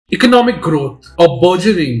economic growth, a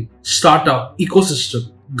burgeoning startup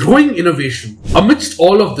ecosystem, growing innovation. Amidst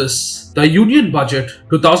all of this, the Union Budget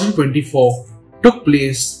 2024 took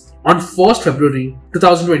place on 1st February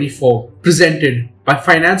 2024, presented by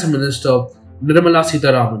Finance Minister Nirmala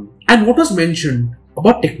Sitharaman. And what was mentioned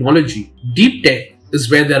about technology? Deep tech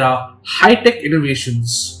is where there are high-tech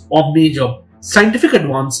innovations or major scientific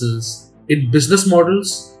advances in business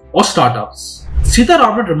models or startups.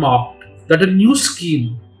 Sitharaman remarked that a new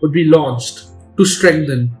scheme would be launched to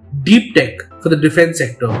strengthen deep tech for the defense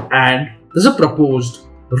sector, and there's a proposed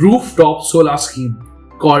rooftop solar scheme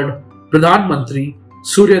called Pradhanmantri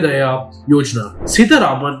Suryodaya Yojana.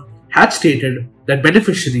 Sitharaman had stated that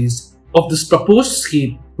beneficiaries of this proposed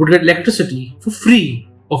scheme would get electricity for free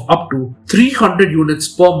of up to 300 units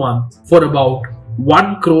per month for about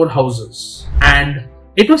 1 crore houses. And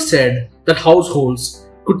it was said that households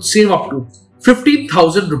could save up to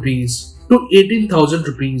 15,000 rupees to 18,000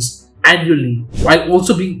 rupees annually, while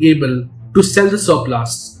also being able to sell the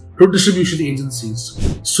surplus to distribution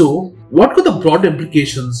agencies. So, what could the broad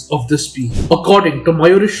implications of this be? According to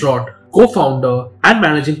Mayurish Roth, co-founder and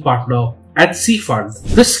managing partner at C Fund,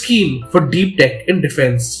 the scheme for deep tech in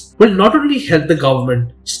defense will not only help the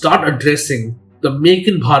government start addressing the Make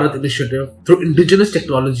in Bharat initiative through indigenous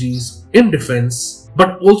technologies in defense,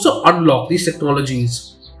 but also unlock these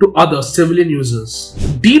technologies to other civilian users.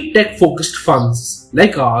 Deep tech focused funds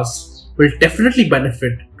like ours will definitely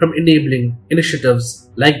benefit from enabling initiatives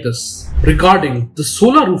like this. Regarding the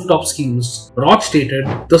solar rooftop schemes, Roth stated,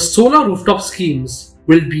 the solar rooftop schemes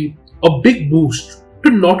will be a big boost to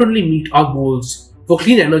not only meet our goals for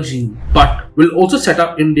clean energy, but will also set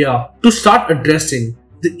up India to start addressing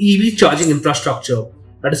the EV charging infrastructure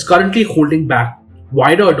that is currently holding back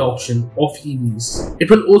wider adoption of EVs. It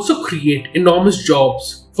will also create enormous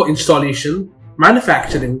jobs for installation,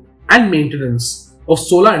 manufacturing, and maintenance of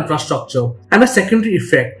solar infrastructure, and a secondary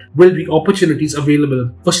effect will be opportunities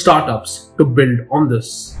available for startups to build on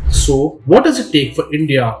this. So, what does it take for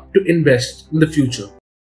India to invest in the future?